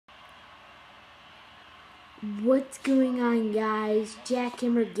What's going on, guys?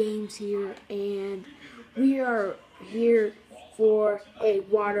 Jackhammer Games here, and we are here for a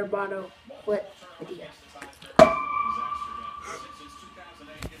water bottle flip video.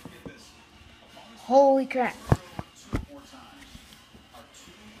 Holy crap.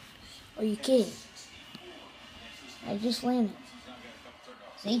 Are you kidding? I just landed.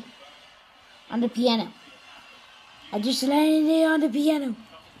 See? On the piano. I just landed on the piano.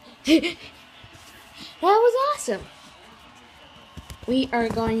 That was awesome. We are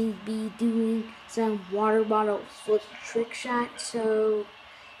going to be doing some water bottle flip trick shots, so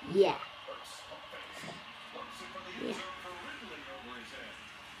yeah.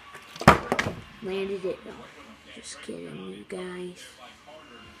 Landed it though. Just kidding, you guys.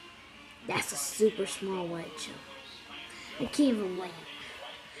 That's a super small wedge. I can't even land.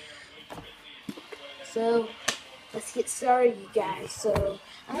 So let's get started, you guys. So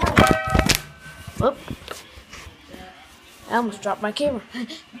whoop. I almost dropped my camera.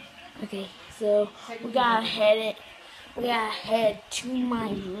 Okay, so we gotta head to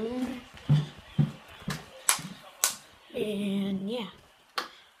my room. And yeah.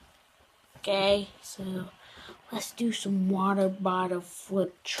 Okay, so let's do some water bottle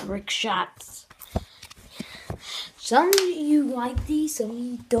flip trick shots. Some of you like these, some of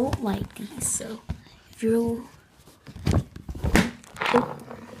you don't like these. So if you're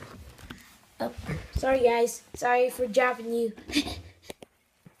sorry guys, sorry for dropping you.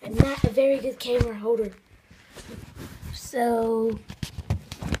 I'm not a very good camera holder. So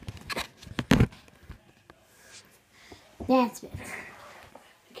that's better.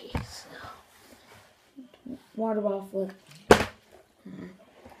 Okay, so water bottle flip.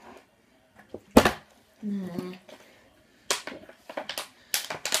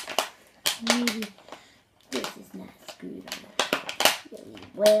 Maybe this is not screwed on really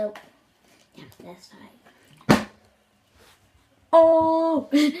well. Yeah, that's fine. Oh!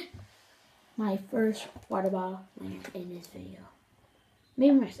 My first water bottle landed in this video.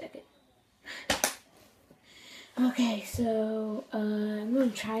 Maybe my second. Okay, so I'm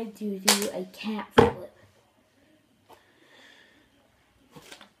going to try to do a cat flip.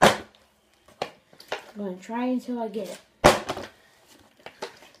 I'm going to try until I get it.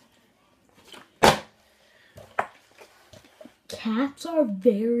 Cats are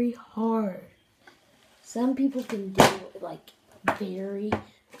very hard. Some people can do it like very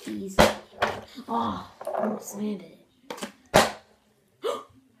easy. Oh, I almost landed it.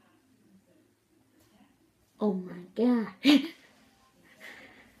 Oh my god.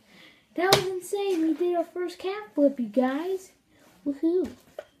 That was insane. We did our first cat flip, you guys. Woohoo.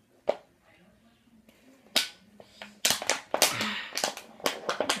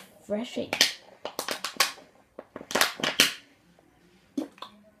 Refreshing.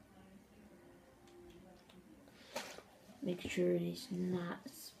 Make sure it's not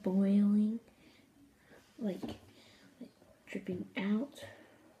spoiling, like dripping out.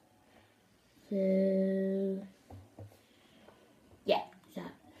 So yeah, so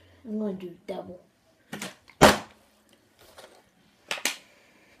I'm going to do double.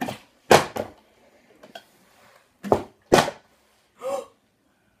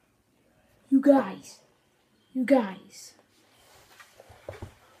 You guys.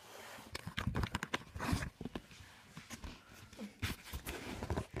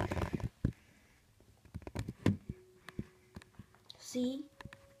 See,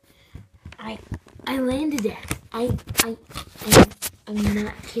 I landed it. I'm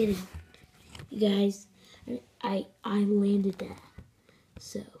not kidding, you guys. I landed that.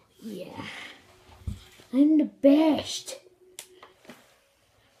 So yeah, I'm the best.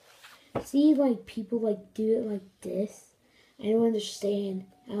 See, like people like do it like this. I don't understand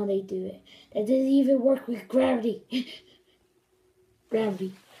how they do it. That doesn't even work with gravity.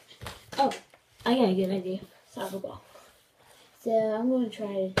 Gravity. Oh, I got a good idea. Soccer ball. So I'm going to try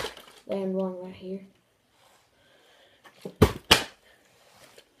to land one right here.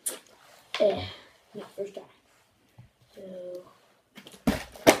 Yeah, my first try. So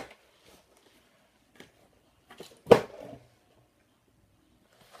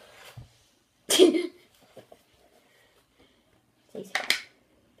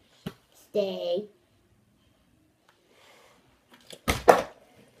stay.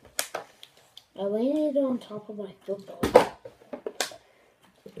 I landed on top of my football.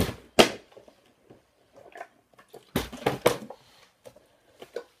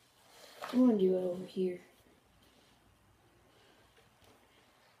 I'm going to do it over here.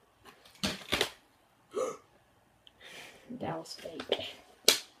 That was fake.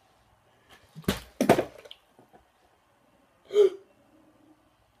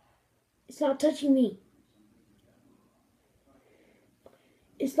 Stop touching me.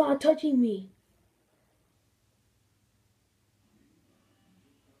 It's not touching me.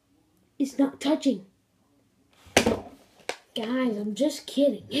 It's not touching. Guys, I'm just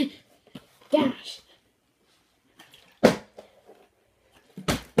kidding. Gosh.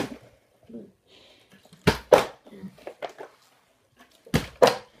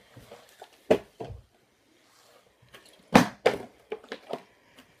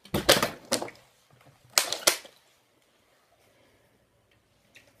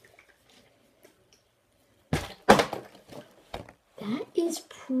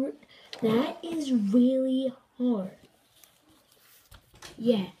 That is really hard.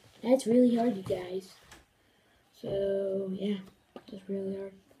 Yeah, that's really hard, you guys. So, yeah, that's really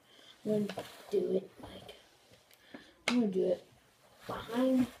hard. I'm gonna do it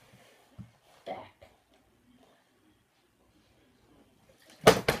behind back.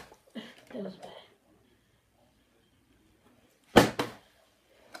 That was bad.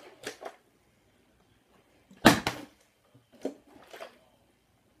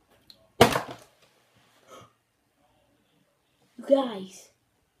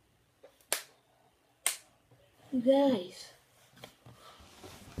 You guys,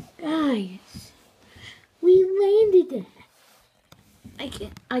 we landed it.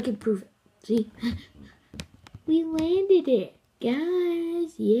 I can prove it. See, we landed it,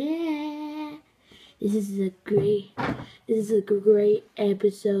 guys. Yeah, this is a great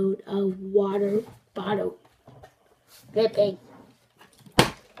episode of Water Bottle Flipping.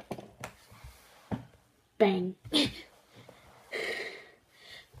 Bang.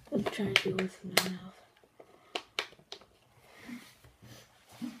 I'm trying to do it with my mouth.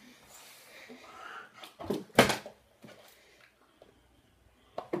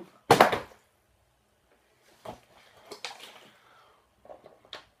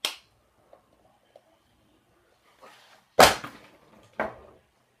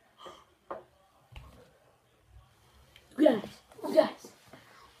 You guys,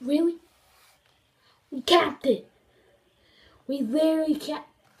 really? We capped it. We literally capped.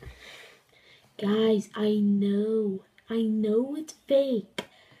 Guys, I know it's fake.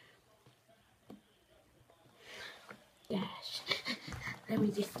 Gosh, let me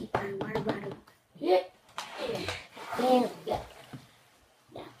just keep my water bottle. Yeah. There we go.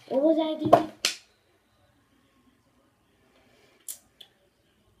 Now, what was I doing?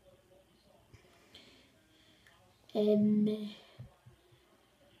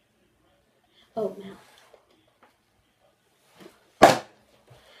 Oh, no.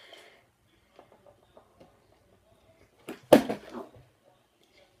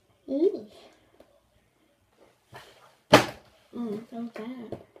 Ew. That was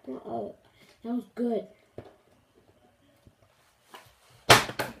bad. Uh-oh. That was good.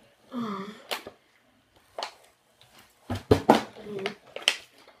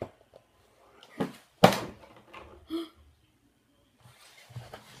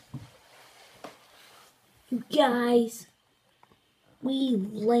 You guys, we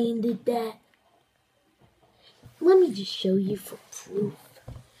landed that. Let me just show you for proof.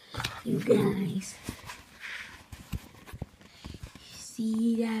 You guys.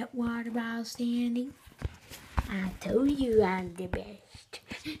 See that water bottle standing? I told you I'm the best.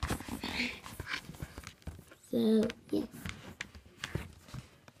 So, yeah.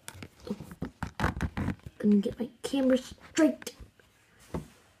 Gonna get my camera straight.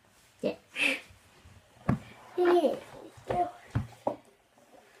 Yeah. Yeah.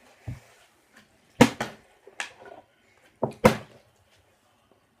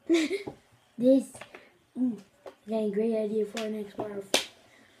 This is a great idea for our next water.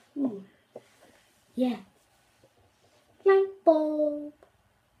 Ooh. Yeah. Light bulb.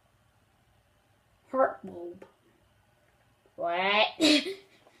 Heart bulb. What? Okay.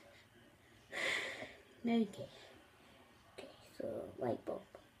 Okay, so light bulb.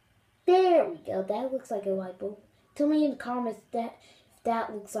 There we go. That looks like a light bulb. Tell me in the comments if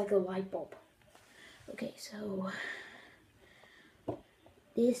that looks like a light bulb. Okay, so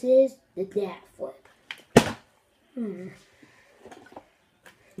this is the dad flip.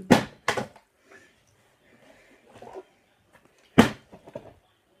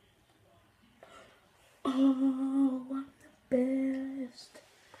 Oh, I'm the best.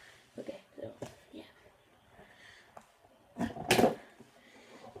 Okay, so yeah.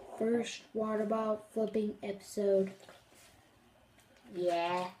 First water bottle flipping episode.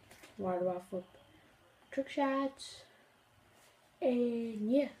 Yeah, water bottle flip trick shots.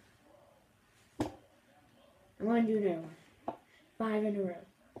 And yeah. I'm gonna do another one. 5 in a row.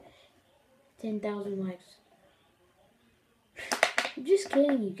 10,000 likes. I'm just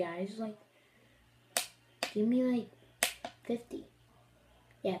kidding, you guys. Like, give me like 50.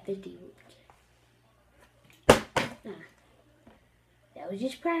 Yeah, 50. Nah, that was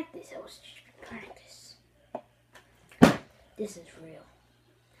just practice. That was just practice. This is real.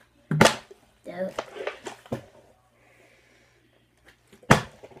 That.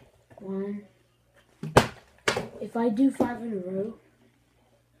 One. If I do 5 in a row,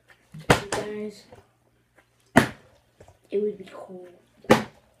 you guys, it would be cool.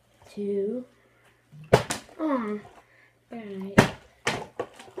 2. Alright.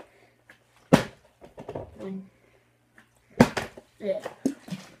 1. Yeah.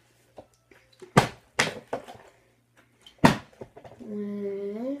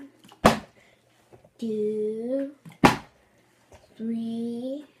 1, 2,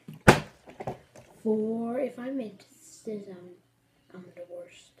 3, 4. If I miss this, I'm the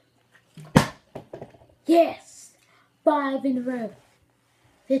worst. Yes! 5 in a row.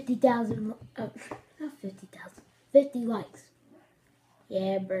 50,000. Not 50,000. 50 likes.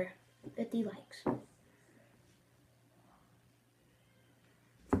 Yeah, bruh. 50 likes.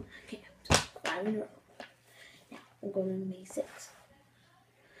 Okay, so 5 in a row. Now, I'm going to make 6.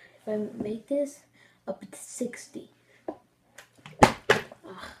 If I make this up to 60.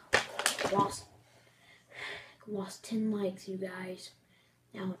 Lost 10 likes, you guys.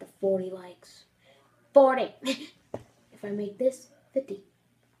 Now with the 40 likes. 40! If I make this, 50.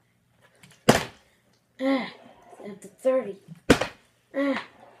 Up to 30. Up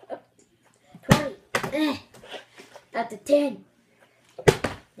to 20. Up to 10.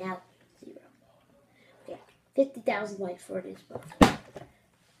 Now, 0. Okay, 50,000 likes for this book.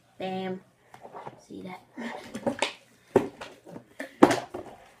 Bam. See that?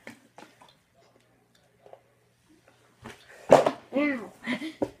 Ow.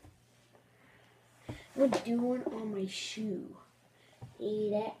 I'm gonna do one on my shoe. See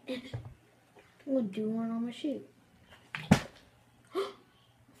that? I'm gonna do one on my shoe.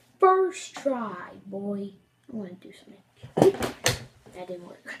 First try, boy. I'm gonna do something. That didn't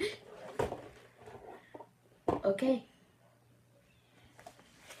work. Okay.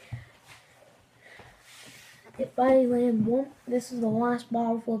 If I land one, this is the last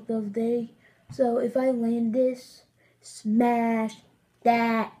bottle flip of the day. So if I land this, smash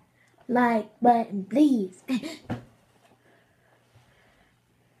that like button, please.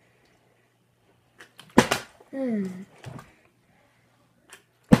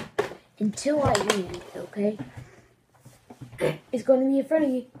 Until I land, okay? It's going to be in front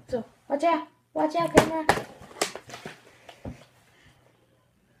of you, so watch out. Watch out, camera.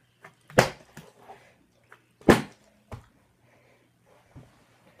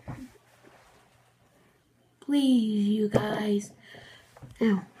 Please, you guys.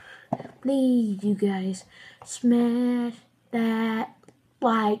 Ow. Please, you guys. Smash that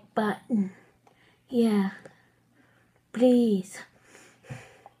like button. Yeah. Please.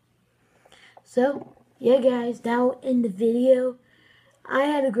 So, yeah, guys, that will end the video. I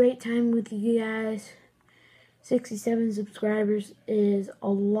had a great time with you guys. 67 subscribers is a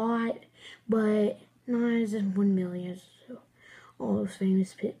lot, but not as in 1 million. So, all those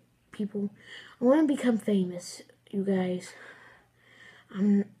famous people. I want to become famous, you guys.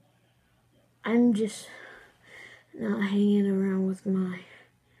 I'm just not hanging around with my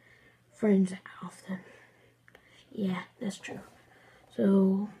friends often. Yeah, that's true.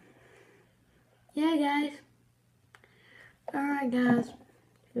 So, yeah, guys. Alright, guys.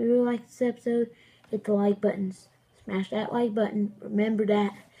 If you like this episode, hit the like button. Smash that like button. Remember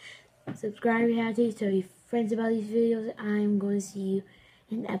that. Subscribe if you have to. Tell your friends about these videos. I'm going to see you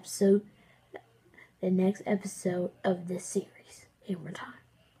in the next episode of this series. Hammer Time.